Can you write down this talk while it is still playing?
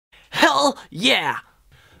Hell yeah!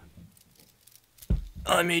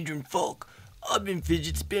 I'm Adrian Falk. I've been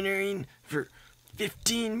fidget spinnering for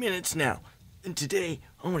 15 minutes now. And today,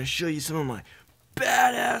 I want to show you some of my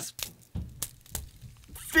badass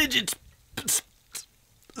fidget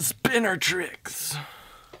spinner tricks.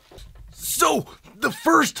 So, the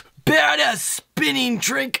first badass spinning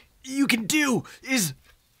trick you can do is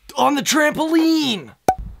on the trampoline.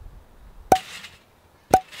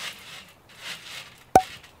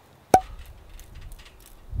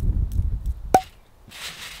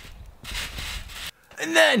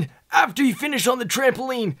 And then, after you finish on the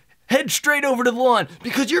trampoline, head straight over to the lawn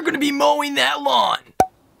because you're going to be mowing that lawn.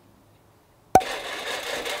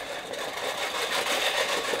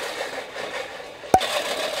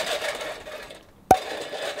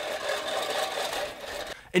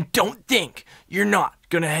 And don't think you're not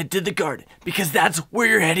going to head to the garden because that's where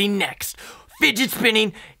you're heading next. Fidget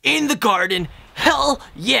spinning in the garden. Hell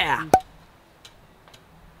yeah!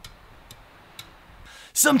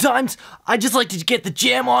 Sometimes, I just like to get the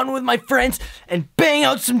jam on with my friends and bang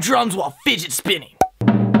out some drums while fidget spinning.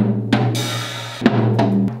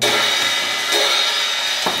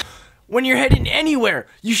 When you're heading anywhere,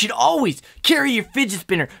 you should always carry your fidget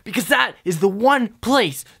spinner because that is the one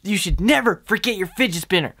place that you should never forget your fidget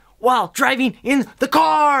spinner while driving in the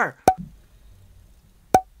car.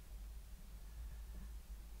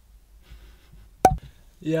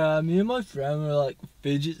 Yeah, me and my friend were like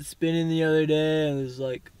fidget spinning the other day and it was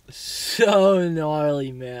like so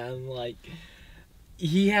gnarly, man. Like,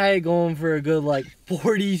 he had it going for a good like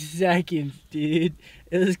 40 seconds, dude.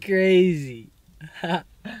 It was crazy.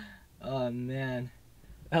 Oh man,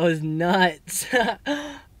 that was nuts.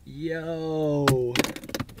 Yo.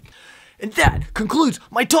 And that concludes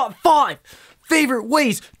my top 5 favorite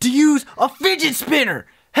ways to use a fidget spinner.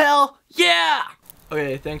 Hell yeah!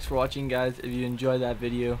 Okay, thanks for watching, guys. If you enjoyed that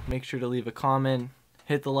video, make sure to leave a comment,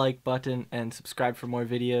 hit the like button, and subscribe for more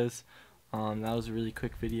videos. That was a really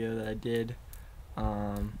quick video that I did.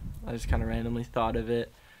 I just kind of randomly thought of it.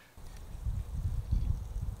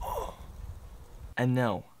 And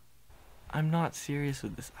no, I'm not serious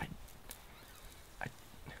with this.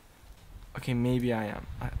 Okay, maybe I am.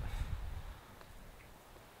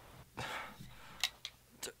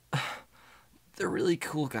 They're really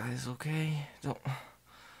cool guys, okay?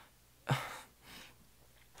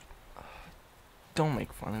 Don't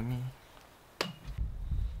make fun of me.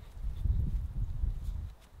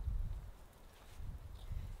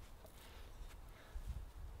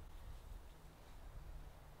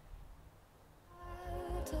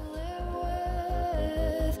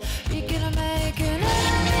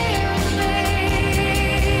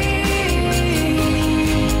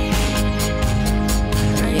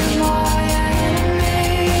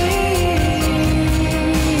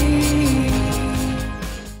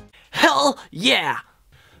 Yeah!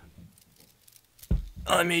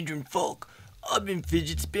 I'm Adrian Falk. I've been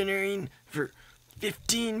fidget spinnering for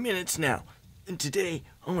 15 minutes now. And today,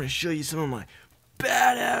 I want to show you some of my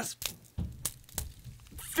badass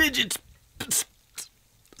fidget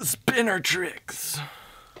spinner tricks.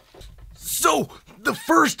 So, the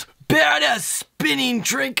first badass spinning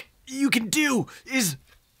trick you can do is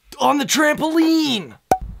on the trampoline.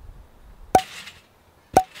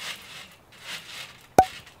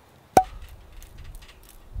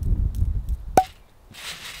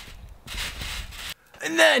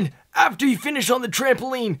 And then, after you finish on the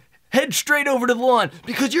trampoline, head straight over to the lawn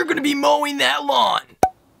because you're going to be mowing that lawn.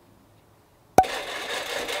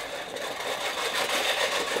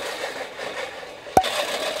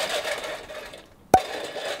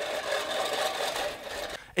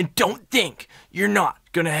 And don't think you're not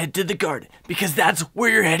going to head to the garden because that's where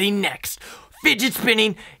you're heading next. Fidget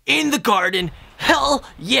spinning in the garden. Hell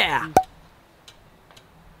yeah!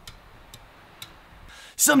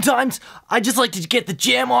 Sometimes, I just like to get the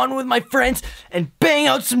jam on with my friends and bang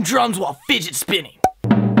out some drums while fidget spinning.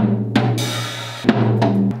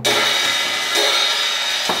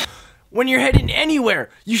 When you're heading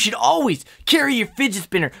anywhere, you should always carry your fidget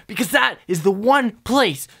spinner because that is the one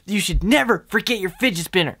place that you should never forget your fidget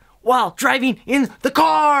spinner while driving in the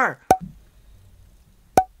car.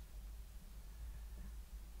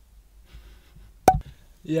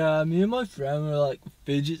 Yeah, me and my friend were like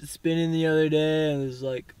fidget spinning the other day and it was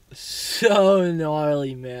like so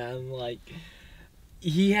gnarly, man. Like,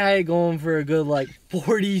 he had it going for a good like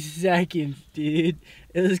 40 seconds, dude.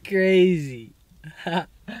 It was crazy.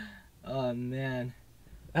 Oh man,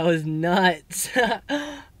 that was nuts.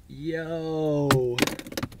 Yo.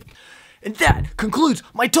 And that concludes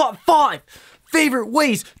my top 5 favorite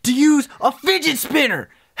ways to use a fidget spinner.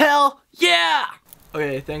 Hell yeah!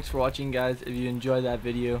 Okay, thanks for watching, guys. If you enjoyed that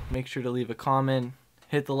video, make sure to leave a comment,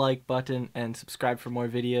 hit the like button, and subscribe for more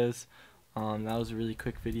videos. That was a really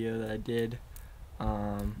quick video that I did.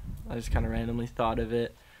 I just kind of randomly thought of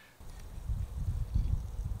it.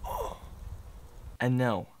 And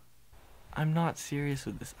no, I'm not serious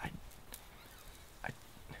with this.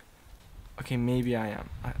 Okay, maybe I am.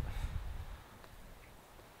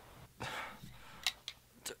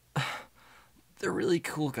 They're really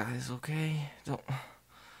cool guys, okay?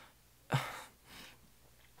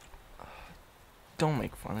 Don't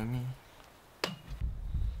make fun of me.